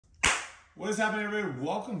What is happening, everybody?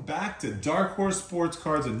 Welcome back to Darkhorse Sports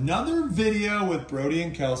Cards. Another video with Brody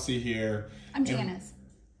and Kelsey here. I'm Janice.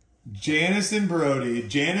 Janice and Brody.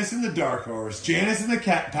 Janice and the Darkhorse. Janice and the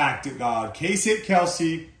Cat Packed God. Case hit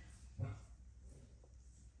Kelsey.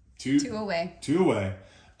 Two away.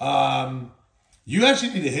 You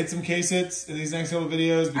actually need to hit some case hits in these next couple of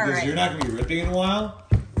videos because you're not going to be ripping in a while.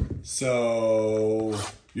 So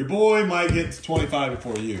your boy might get to 25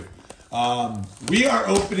 before you. We are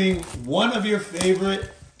opening one of your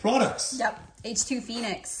favorite products. Yep. H2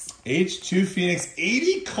 Phoenix. H2 Phoenix.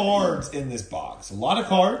 80 cards in this box. A lot of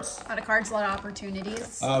cards. A lot of cards, a lot of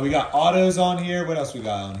opportunities. We got autos on here. What else we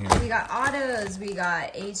got on here? We got autos. We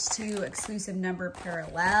got H2 exclusive number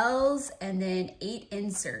parallels. And then 8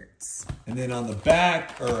 inserts. And then on the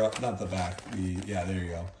back, or not the back. Yeah, there you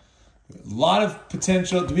go. A lot of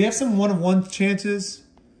potential. Do we have some one-of-one chances?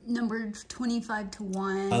 Numbered 25 to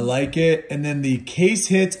 1. I like it. And then the case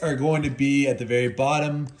hits are going to be at the very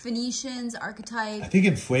bottom. Phoenicians, Archetype. I think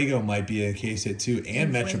Infuego might be a case hit too.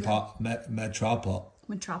 And Metropolis,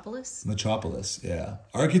 yeah.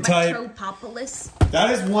 Archetype. Metropolis. That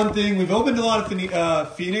is one thing. We've opened a lot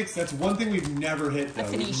of Phoenix. That's one thing we've never hit, though.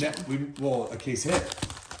 A case hit.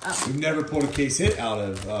 Oh. We've never pulled a case hit out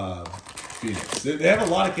of Phoenix. They have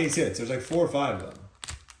a lot of case hits. There's like 4 or 5 of them.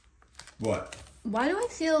 What? Why do I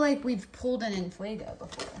feel like we've pulled an Infuego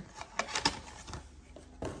before?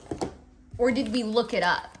 Or did we look it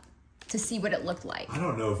up to see what it looked like? I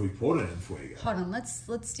don't know if we pulled an Infuego. Hold on,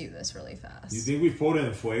 let's do this really fast. You think we pulled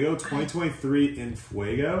an Infuego? 2023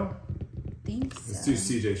 Infuego? I think so. Let's do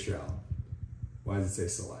CJ Stroud. Why does it say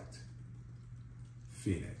select?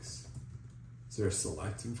 Phoenix. Is there a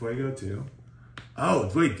select Infuego too? Oh,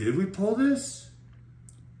 wait, did we pull this?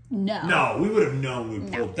 No. No, we would have known we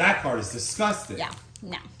pulled. That card is disgusting. Yeah,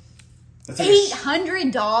 no. That's like $800?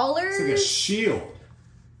 It's like a shield.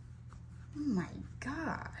 Oh my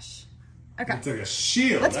gosh. Okay. It's like a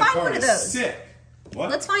shield. Let's that find card one of is those. Sick. What?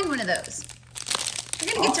 Let's find one of those.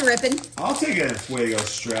 We're going to get to ripping. I'll take an Infuego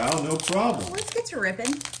Stroud, no problem. Let's get to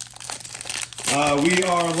ripping. We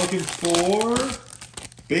are looking for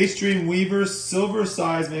Base Dream Weaver, Silver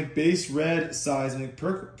Seismic, Base Red Seismic,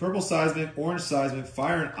 Purple Seismic, Orange Seismic,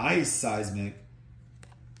 Fire and Ice Seismic,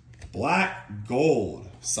 Black Gold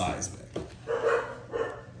Seismic.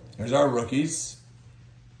 There's our rookies.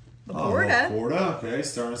 Laporta. Laporta, okay,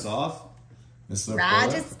 starting us off. This is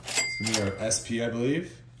Rajas. It's going to be our SP, I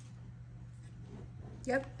believe.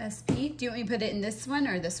 Yep, SP. Do you want me to put it in this one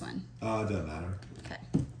or this one? It doesn't matter. Okay.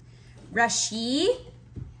 Rashi.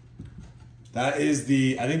 That is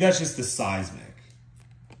I think that's just the seismic.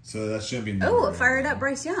 So that shouldn't be numbered. Oh, it fired up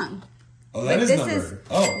Bryce Young. Oh, that is numbered.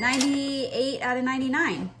 This is 98 out of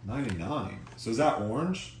 99. 99. So is that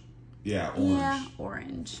orange? Yeah, orange. Yeah,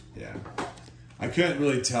 orange. Yeah. I couldn't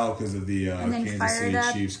really tell because of the Kansas City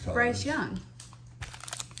Chiefs colors. Bryce Young.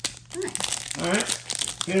 Nice. All right.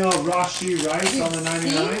 Getting a little Rashi Rice on the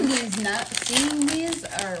 99. Seeing these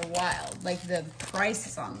are wild. Like the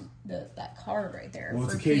prices on that card right there. Well,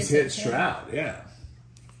 it's a case hit Stroud, yeah.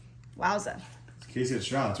 Wowza. It's a case hit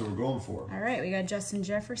Stroud. That's what we're going for. All right, we got Justin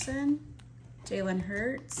Jefferson, Jalen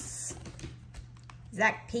Hurts,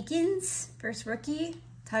 Zach Pickens, first rookie,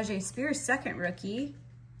 Tajay Spears, second rookie.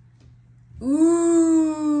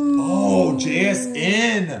 Ooh. Oh,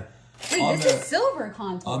 JSN. Wait, this is silver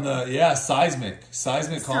contour. On the, seismic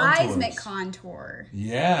contours. Seismic contour.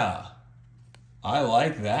 Yeah. I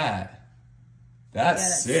like that.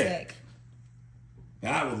 That's sick.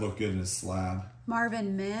 That would look good in a slab.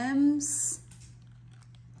 Marvin Mims.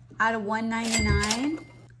 Out of 199.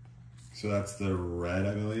 So that's the red,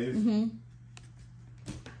 I believe. Mm-hmm.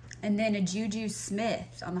 And then a Juju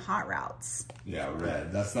Smith on the hot routes. Yeah,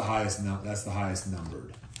 red. That's the highest. That's the highest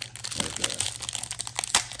numbered, right there.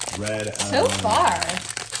 Red. So far.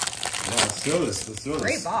 Yeah, let's throw this.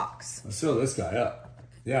 Great box. Let's throw this guy up.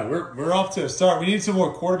 Yeah, we're off to a start. We need some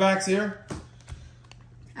more quarterbacks here.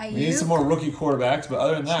 We need some more rookie quarterbacks, but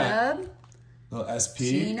other than that, little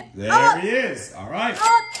SP. There he is. All right.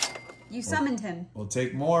 You summoned him. We'll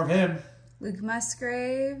take more of him. Luke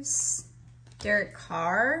Musgraves. Derek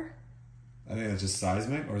Carr. I think that's just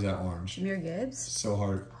seismic, or is that orange? Jahmyr Gibbs. So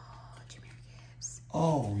hard. Oh, Jahmyr Gibbs.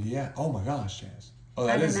 Oh, yeah. Oh, my gosh, Janice. Oh,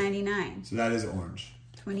 that is 99. So that is orange.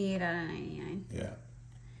 28 out of 99. Yeah.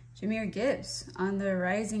 Jahmyr Gibbs on the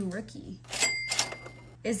Rising Rookie.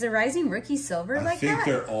 Is the Rising Rookie silver like that? I think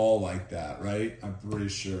they're all like that, right? I'm pretty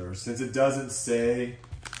sure. Since it doesn't say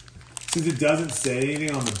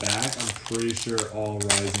anything on the back, I'm pretty sure all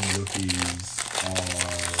Rising Rookies are,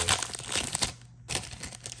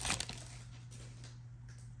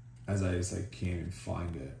 as I just can't even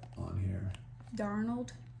find it on here.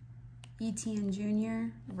 Darnold. ETN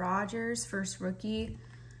Jr., Rogers, first rookie,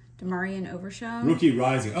 Demarion Overshown. Rookie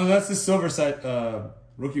Rising. Oh, that's the silver side.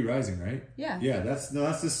 Rookie Rising, right? Yeah. Yeah, that's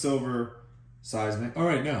the silver seismic. All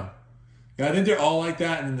right, no. Yeah, I think they're all like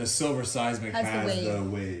that, and then the silver seismic has the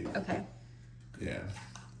wave. Okay. Yeah.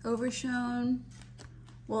 Overshown,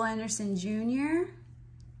 Will Anderson Jr.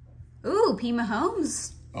 Ooh, P.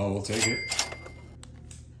 Mahomes. Oh, we'll take it.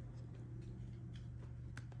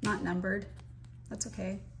 Not numbered. That's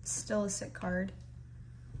okay. Still a sick card.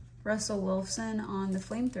 Russell Wilson on the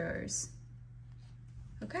Flamethrowers.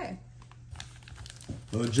 Okay.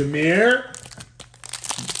 Little Jameer.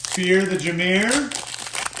 Fear the Jameer.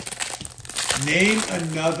 Name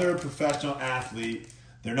another professional athlete.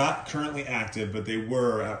 They're not currently active, but they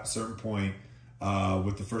were at a certain point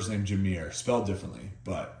with the first name Jameer. Spelled differently,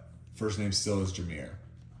 but first name still is Jameer.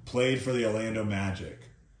 Played for the Orlando Magic.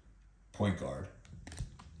 Point guard.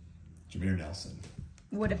 Jameer Nelson.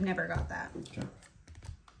 Would have never got that. Okay.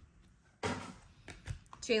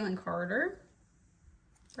 Jalen Carter.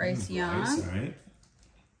 Bryce Young. Nice, all right.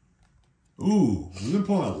 Ooh, we've been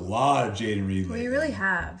pulling a lot of Jaden Reed lately. We really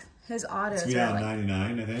have. His autos It's are like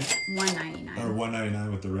 99, I think. 199. Or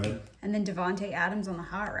 199 with the red. And then Devontae Adams on the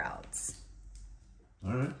hot routes.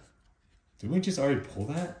 All right. Didn't we just already pull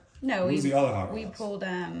that? No, What was the other hot routes? we pulled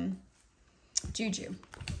Juju.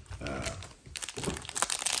 All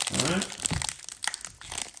right.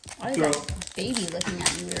 Why is that baby looking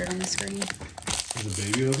at me weird on the screen? Is the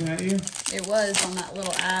baby looking at you? It was on that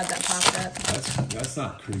little ad that popped up. That's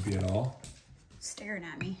not creepy at all. Staring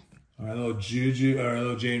at me. All right, little Juju, or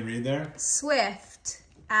little Jane Reed there. Swift,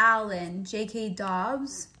 Allen, J.K.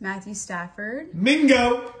 Dobbs, Matthew Stafford.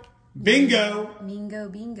 Mingo! Bingo! Mingo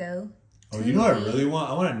bingo. Oh, you know what I really want?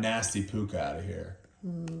 I want a nasty Puka out of here.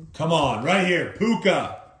 Come on, right here.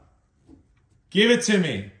 Puka! Give it to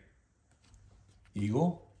me.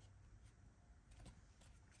 Eagle?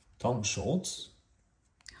 Dalton Schultz?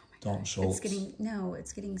 Oh my Dalton God. Schultz.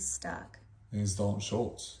 It's getting stuck. I think it's Dalton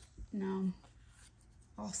Schultz. No.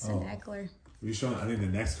 Austin Eckler. Are you showing? I think the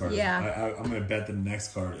next card. Yeah. I'm going to bet the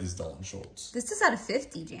next card is Dalton Schultz. This is out of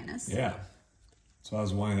 50, Janice. Yeah. So I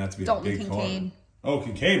was wanting that to be Dalton a big Kincaid. card. Oh,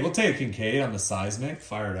 Kincaid. We'll take a Kincaid on the seismic.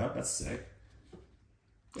 Fire it up. That's sick.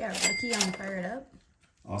 Yeah, Ricky on Fire It Up.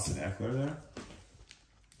 Austin Eckler there.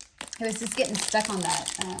 It was just getting stuck on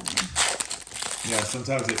that. Yeah,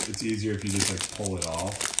 sometimes it's easier if you just like pull it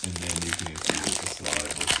off and then you can use the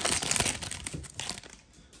slide.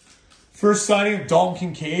 First sighting of Dalton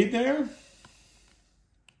Kincaid there.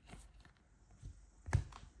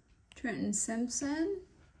 Trenton Simpson.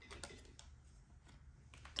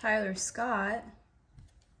 Tyler Scott.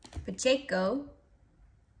 Pacheco.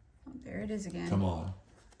 Oh, there it is again. Come on.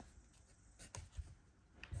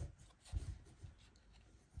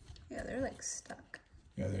 Yeah, they're like stuck.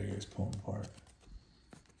 Yeah, there he is, pulling apart.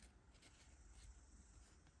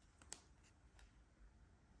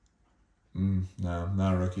 No,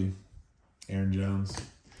 not a rookie. Aaron Jones.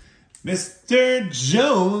 Mr.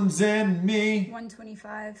 Jones and me.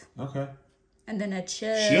 125. Okay. And then a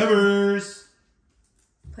Shivers.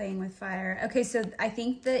 Playing with Fire. Okay, so I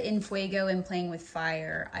think the In Fuego and Playing with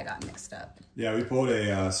Fire, I got mixed up. Yeah, we pulled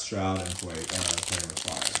a Stroud and Playing with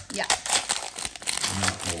Fire. Yeah.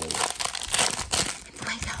 Not pulled.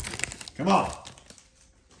 Fuego. Come on.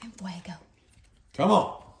 In Fuego. Come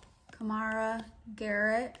on. Kamara,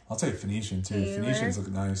 Garrett. I'll take Phoenician too. Taylor. Phoenicians look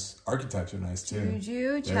nice. Archetypes are nice too.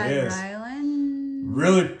 Juju, There Chad he is. Ryland.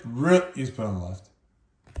 Really, he's put on the left.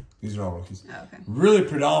 These are all rookies. Oh, okay. Really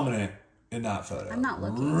predominant in that photo. I'm not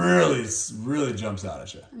looking. Really jumps out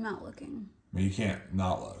at you. I'm not looking. I mean, you can't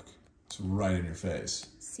not look. It's right in your face.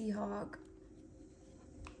 Seahawk.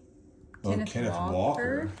 Oh, Kenneth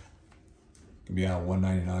Walker. Could be out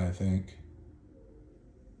 199, I think.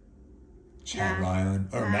 Chad Ryland.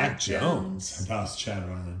 Or Mac Jones. That was Chad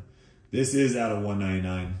Ryland. This is out of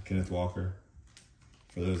 199, Kenneth Walker.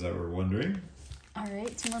 For those that were wondering. All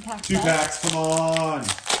right, 2 more packs. 2 packs, come on.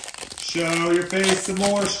 Show your face some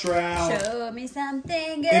more, Stroud. Show me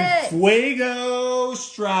something good. And Fuego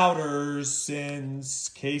Strouders since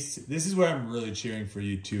case. This is where I'm really cheering for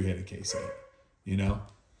you to hit a case hit. You know?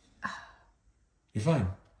 You're fine.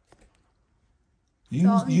 You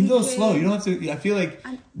can go slow. You don't have to. I feel like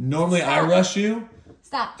normally I rush you.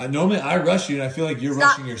 Stop. Normally I rush you, and I feel like you're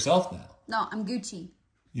rushing yourself now. No, I'm Gucci.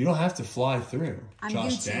 You don't have to fly through. I'm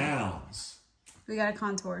Josh Gucci. Downs. We got a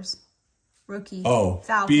Contours. Rookie. Oh,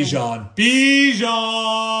 Falcon.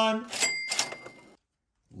 Bijan.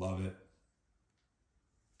 Love it.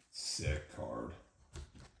 Sick card.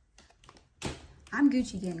 I'm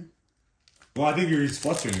Gucci gang. Well, I think you're just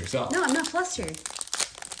flustering yourself. No, I'm not flustered.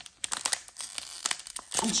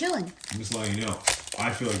 I'm chilling. I'm just letting you know.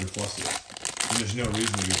 I feel like you're flustered. And there's no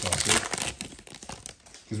reason to be flustered.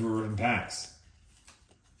 Because we're ripping packs.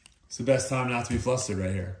 It's the best time not to be flustered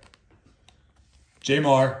right here.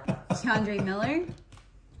 J-Mar. Keandre Miller.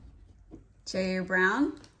 J.A.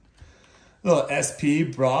 Brown. Little SP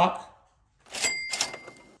Brock.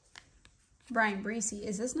 Brian Breesy.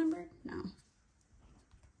 Is this numbered? No.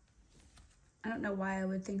 I don't know why I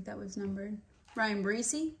would think that was numbered. Brian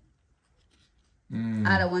Breesy.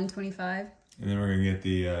 Out of 125. And then we're going to get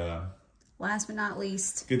the... last but not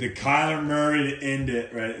least. Get the Kyler Murray to end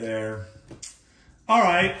it right there. All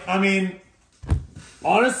right. I mean,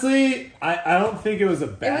 honestly, I don't think it was a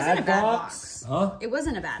bad box. Huh? It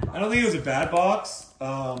wasn't a bad box. I don't think it was a bad box.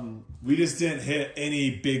 We just didn't hit any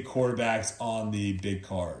big quarterbacks on the big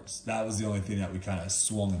cards. That was the only thing that we kind of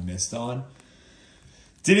swung and missed on.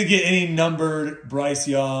 Didn't get any numbered Bryce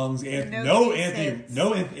Youngs. No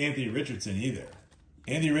Anthony Richardson either.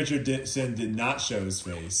 Anthony Richardson did not show his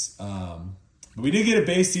face. But we did get a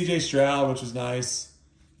base CJ Stroud, which was nice.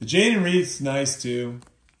 The Jaden Reed's nice too.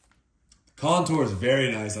 Contour is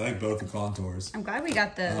very nice. I like both the contours. I'm glad we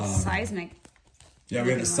got the seismic. Yeah, we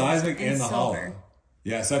got the seismic and the hollow.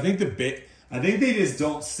 Yeah, so I think I think they just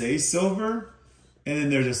don't say silver, and then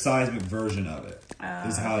there's a seismic version of it.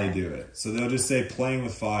 Is how they do it. So they'll just say playing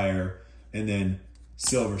with fire, and then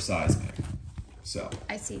silver seismic. So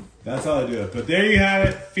I see. That's how they do it. But there you have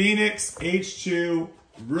it. Phoenix H2.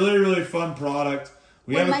 Really, really fun product.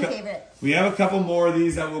 One of my favorite. We have a couple more of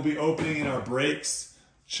these that we'll be opening in our breaks.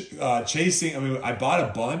 Chasing. I mean, I bought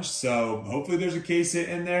a bunch, so hopefully there's a case hit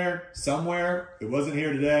in there somewhere. It wasn't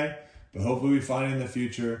here today, but hopefully we find it in the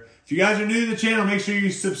future. If you guys are new to the channel, make sure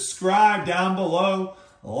you subscribe down below.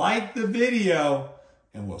 Like the video,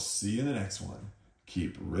 and we'll see you in the next one.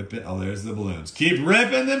 Keep ripping. Oh, there's the balloons. Keep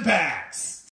ripping them packs.